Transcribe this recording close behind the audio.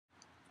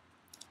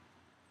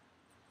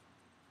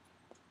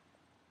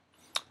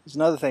There's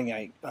another thing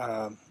I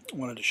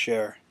wanted to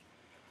show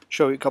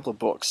you a couple of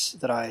books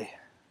that I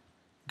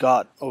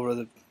got over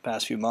the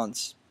past few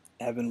months.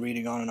 I've been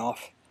reading on and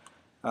off.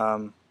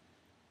 Um,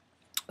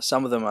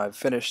 some of them I've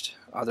finished,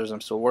 others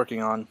I'm still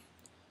working on.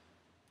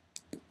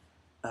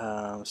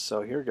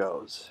 So here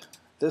goes.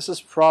 This is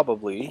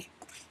probably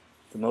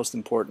the most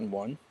important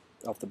one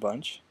of the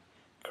bunch.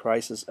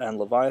 Crisis and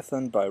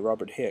Leviathan by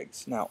Robert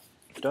Higgs. Now,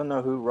 if you don't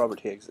know who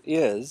Robert Higgs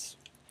is,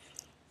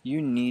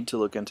 you need to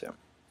look into him.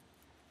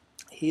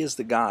 He is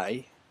the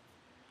guy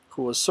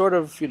who was sort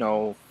of,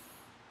 kind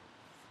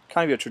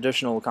of your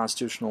traditional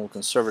constitutional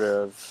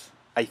conservative.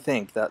 I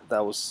think that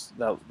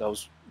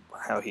was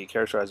how he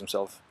characterized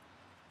himself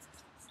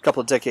a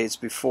couple of decades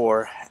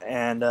before.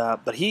 And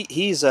but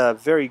he's a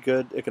very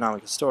good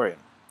economic historian.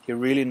 He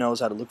really knows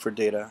how to look for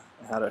data,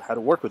 how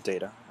to work with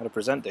data, how to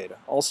present data.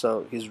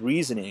 Also, his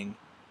reasoning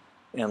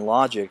and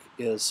logic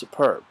is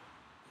superb.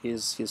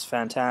 He's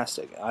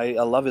fantastic. I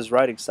love his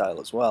writing style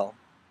as well.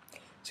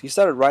 So he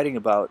started writing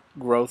about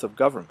growth of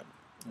government.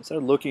 He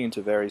started looking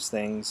into various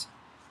things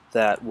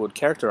that would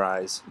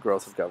characterize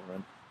growth of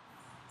government.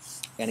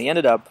 And he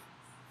ended up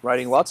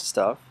writing lots of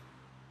stuff,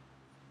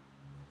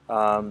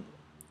 um,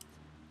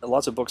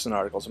 lots of books and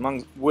articles,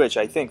 among which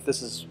I think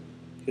this is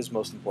his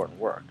most important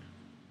work.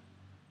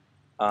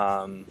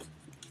 Um,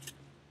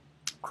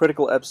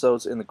 Critical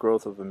Episodes in the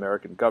Growth of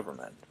American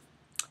Government.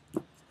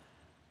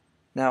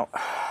 Now,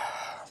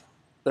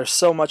 there's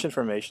so much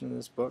information in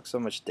this book, so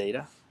much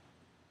data,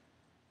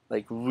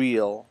 like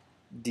real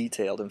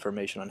detailed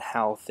information on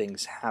how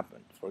things happen.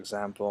 For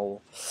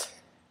example,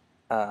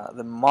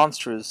 the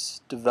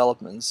monstrous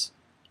developments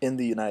in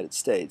the United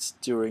States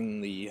during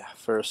the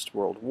First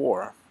World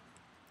War.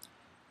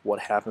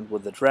 What happened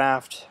with the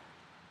draft,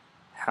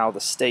 how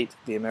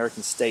the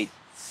American state,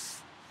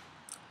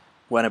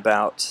 went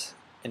about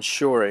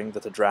ensuring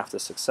that the draft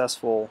is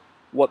successful,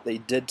 what they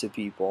did to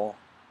people,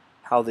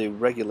 how they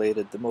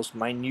regulated the most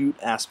minute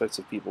aspects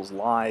of people's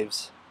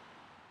lives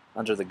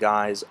under the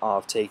guise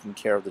of taking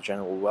care of the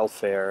general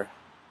welfare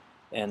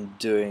and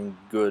doing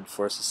good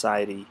for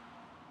society.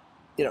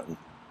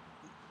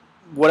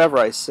 Whatever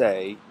I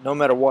say, no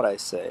matter what I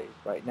say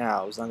right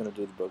now, is not going to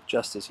do the book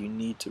justice. You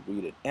need to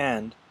read it.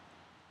 And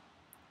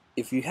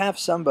if you have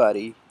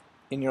somebody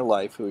in your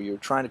life who you're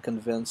trying to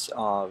convince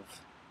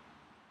of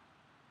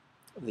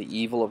the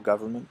evil of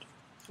government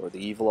or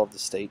the evil of the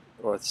state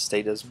or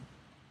statism,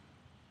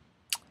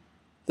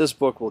 this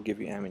book will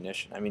give you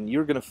ammunition. I mean,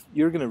 you're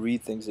gonna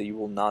read things that you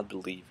will not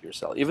believe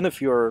yourself. Even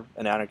if you're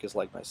an anarchist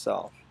like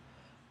myself,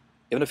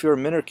 even if you're a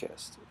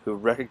minarchist who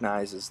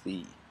recognizes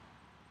the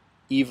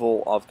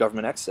evil of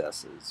government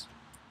excesses,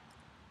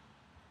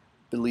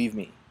 believe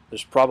me,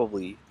 there's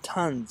probably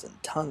tons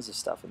and tons of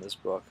stuff in this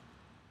book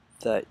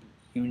that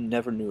you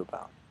never knew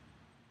about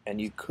and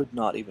you could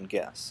not even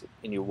guess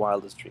in your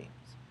wildest dreams.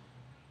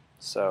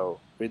 So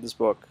read this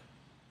book.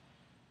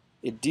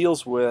 It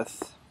deals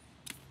with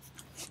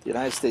the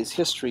United States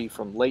history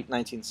from late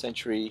 19th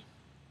century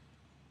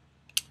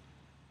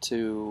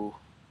to,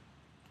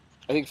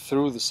 I think,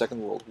 through the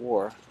Second World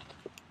War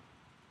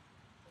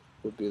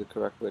would be the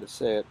correct way to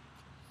say it.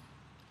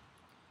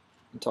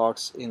 It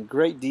talks in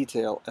great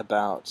detail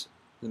about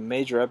the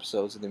major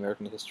episodes of the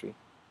American history.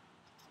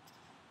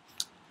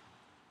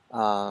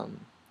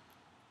 And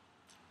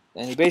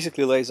he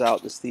basically lays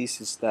out this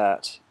thesis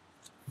that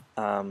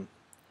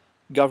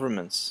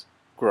governments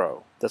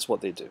grow. That's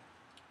what they do.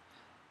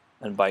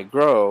 And by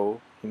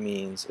grow, he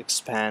means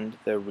expand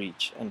their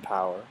reach and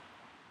power,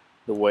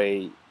 the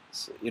way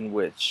in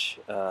which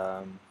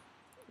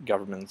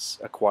governments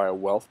acquire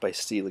wealth by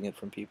stealing it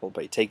from people,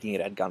 by taking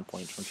it at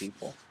gunpoint from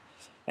people,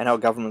 and how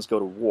governments go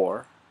to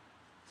war,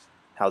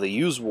 how they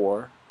use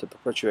war to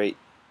perpetuate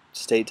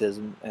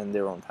statism and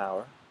their own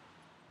power,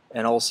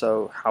 and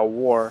also how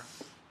war,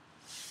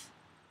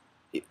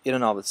 in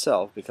and of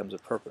itself, becomes a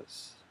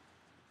purpose.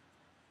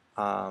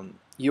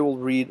 You will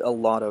read a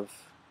lot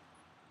of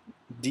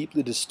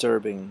deeply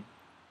disturbing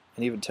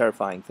and even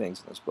terrifying things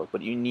in this book,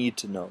 but you need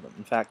to know them.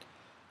 In fact,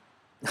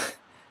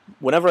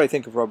 whenever I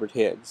think of Robert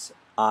Higgs,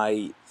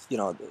 the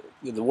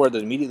word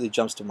that immediately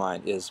jumps to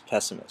mind is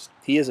pessimist.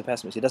 He is a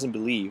pessimist. He doesn't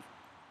believe.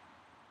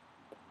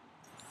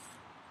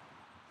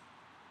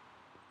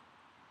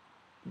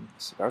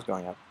 Cigar's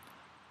going out.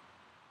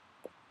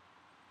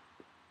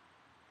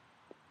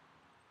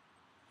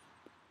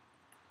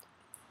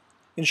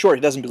 In short,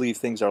 he doesn't believe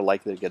things are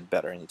likely to get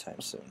better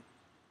anytime soon.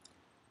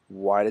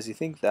 Why does he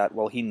think that?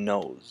 Well, he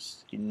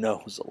knows. He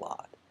knows a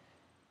lot.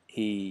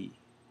 He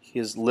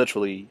has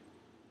literally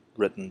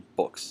written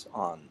books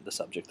on the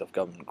subject of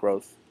government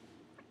growth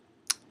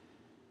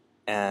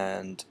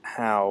and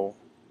how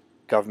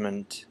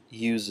government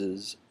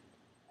uses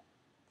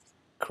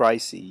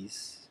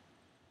crises,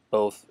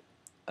 both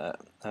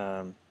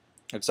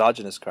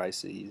exogenous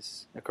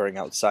crises occurring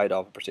outside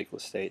of a particular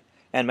state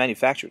and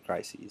manufactured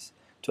crises,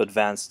 to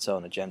advance its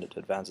own agenda, to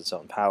advance its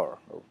own power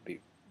over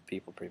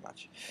people, pretty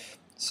much.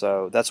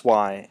 So that's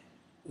why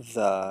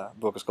the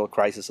book is called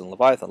Crisis and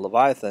Leviathan.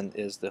 Leviathan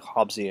is the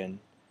Hobbesian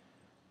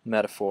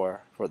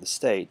metaphor for the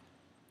state,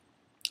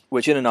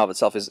 which in and of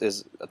itself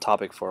is a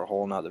topic for a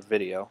whole nother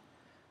video.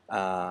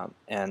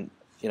 And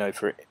you know,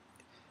 if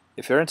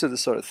you're into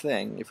this sort of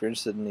thing, if you're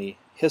interested in the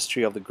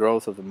history of the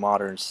growth of the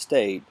modern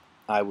state,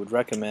 I would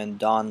recommend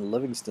Don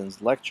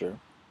Livingston's lecture,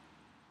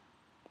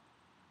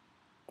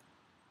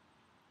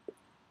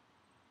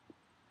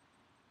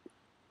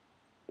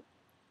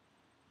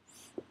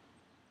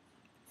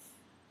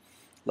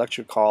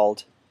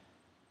 called,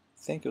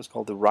 I think it was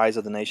called The Rise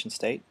of the Nation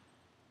State.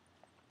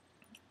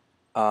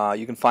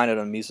 You can find it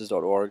on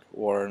Mises.org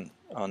or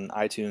on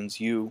iTunes.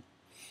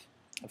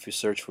 If you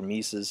search for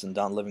Mises and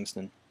Don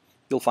Livingston,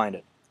 you'll find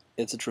it.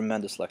 It's a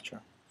tremendous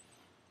lecture,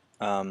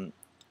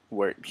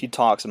 where he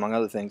talks, among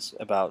other things,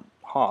 about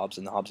Hobbes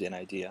and the Hobbesian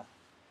idea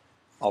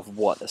of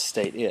what a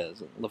state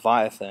is.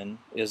 Leviathan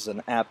is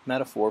an apt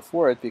metaphor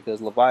for it,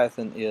 because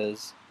Leviathan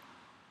is,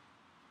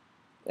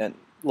 and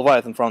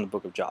Leviathan from the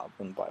book of Job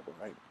in the Bible,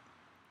 right?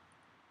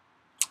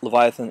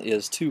 Leviathan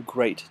is too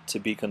great to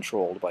be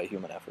controlled by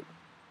human effort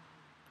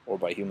or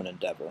by human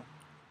endeavor.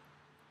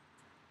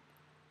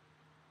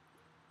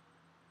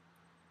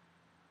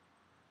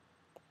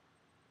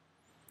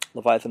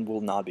 Leviathan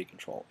will not be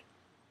controlled.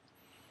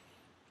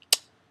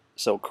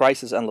 So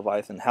Crisis and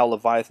Leviathan, how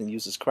Leviathan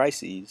uses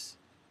crises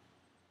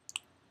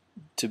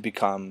to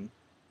become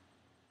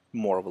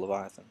more of a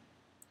Leviathan.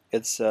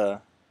 It's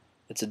a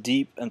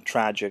deep and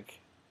tragic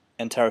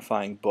and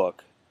terrifying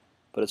book,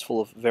 but it's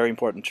full of very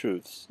important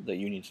truths that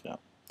you need to know.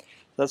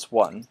 That's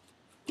one.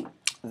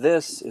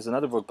 This is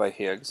another book by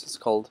Higgs. It's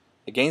called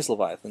Against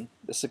Leviathan.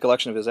 This is a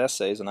collection of his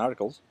essays and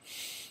articles,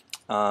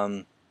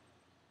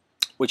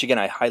 which again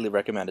I highly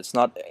recommend. It's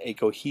not a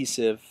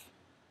cohesive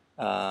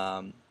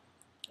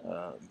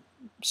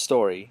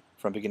story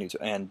from beginning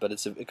to end, but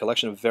it's a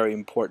collection of very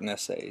important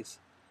essays,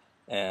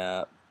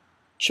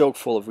 chock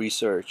full of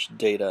research,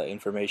 data,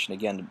 information.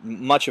 Again,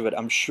 much of it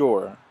I'm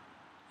sure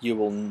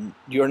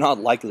you're not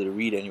likely to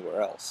read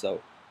anywhere else.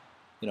 So,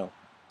 you know,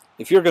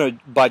 if you're going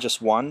to buy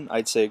just one,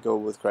 I'd say go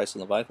with Christ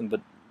and Leviathan.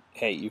 But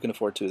hey, you can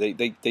afford two.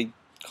 They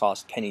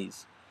cost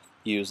pennies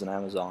used on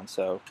Amazon.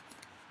 So,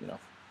 you know,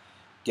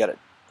 get it.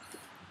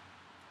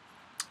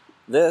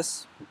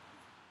 This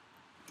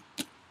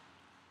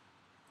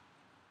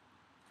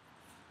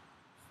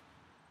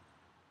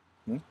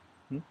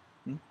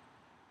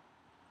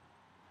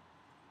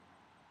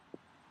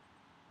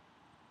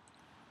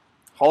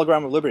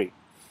Hologram of Liberty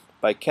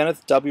by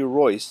Kenneth W.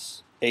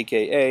 Royce,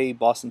 aka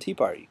Boston Tea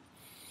Party.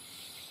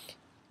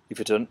 If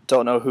you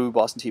don't know who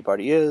Boston Tea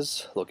Party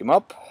is, look him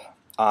up.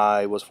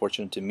 I was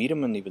fortunate to meet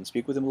him and even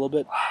speak with him a little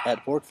bit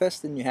at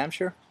Porkfest in New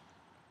Hampshire.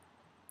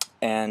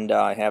 And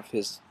I have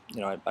his,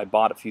 you know, I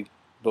bought a few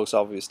books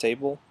off of his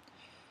table,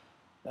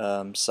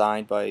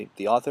 signed by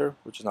the author,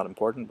 which is not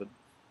important, but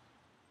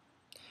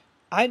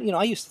I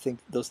used to think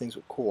those things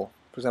were cool.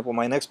 For example,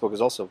 my next book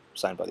is also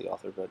signed by the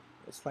author, but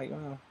it's like,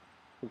 well,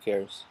 who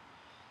cares?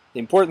 The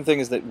important thing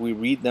is that we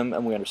read them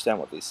and we understand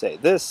what they say.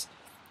 This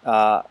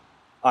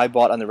I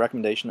bought on the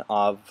recommendation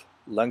of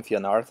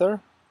Lengthian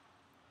Arthur,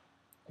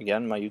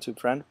 again, my YouTube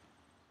friend.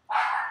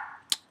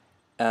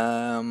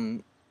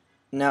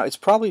 Now, it's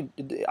probably,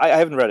 I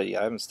haven't read it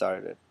yet, I haven't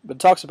started it, but it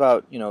talks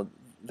about, you know,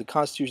 the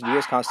Constitution, the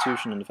U.S.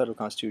 Constitution and the Federal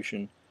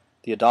Constitution,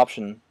 the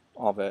adoption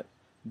of it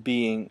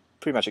being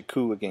pretty much a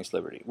coup against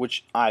liberty,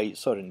 which I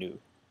sort of knew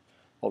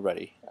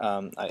already.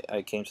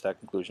 I came to that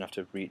conclusion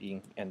after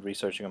reading and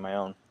researching on my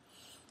own.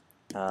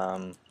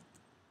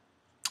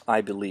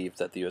 I believe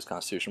that the U.S.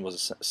 Constitution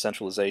was a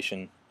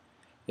centralization,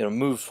 you know,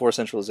 move for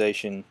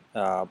centralization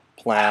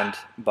planned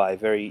by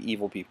very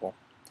evil people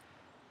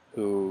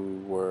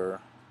who were,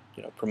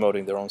 you know,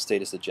 promoting their own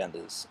statist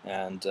agendas,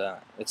 and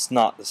it's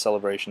not the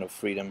celebration of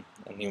freedom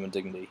and human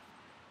dignity.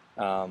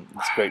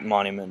 It's a great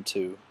monument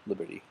to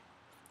liberty,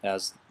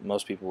 as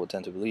most people would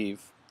tend to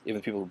believe,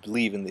 even people who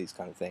believe in these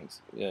kind of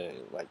things,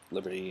 like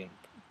liberty and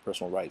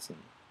personal rights and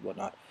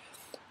whatnot.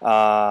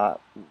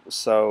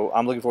 So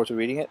I'm looking forward to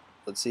reading it.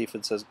 Let's see if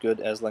it's as good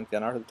as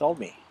Lengthian Arthur told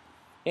me.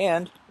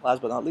 And,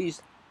 last but not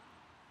least,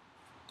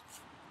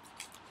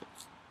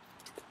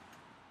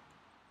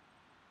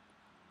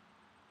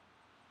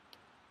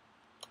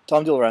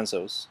 Tom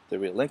DiLorenzo's The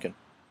Real Lincoln.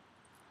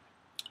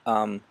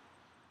 Let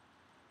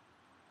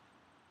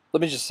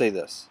me just say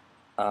this.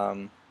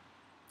 I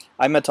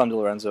met Tom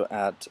DiLorenzo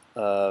at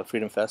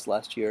Freedom Fest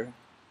last year,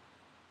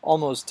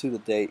 almost to the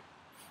date,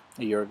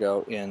 a year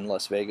ago in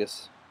Las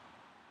Vegas,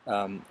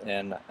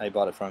 and I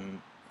bought it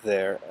from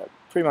there.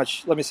 Pretty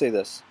much, let me say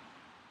this.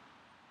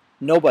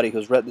 Nobody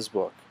who's read this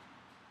book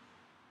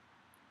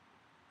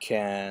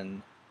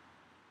can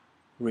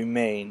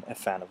remain a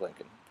fan of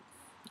Lincoln.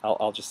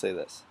 I'll just say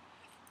this.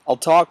 I'll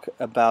talk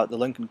about the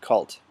Lincoln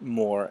cult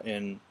more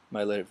in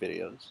my later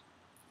videos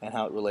and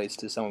how it relates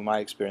to some of my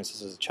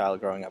experiences as a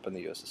child growing up in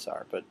the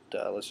USSR, but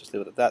let's just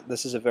leave it at that.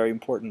 This is a very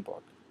important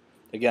book.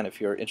 Again,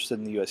 if you're interested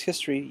in the U.S.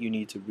 history, you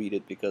need to read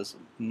it, because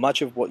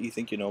much of what you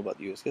think you know about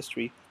the U.S.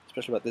 history,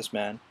 especially about this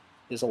man,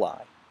 is a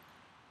lie.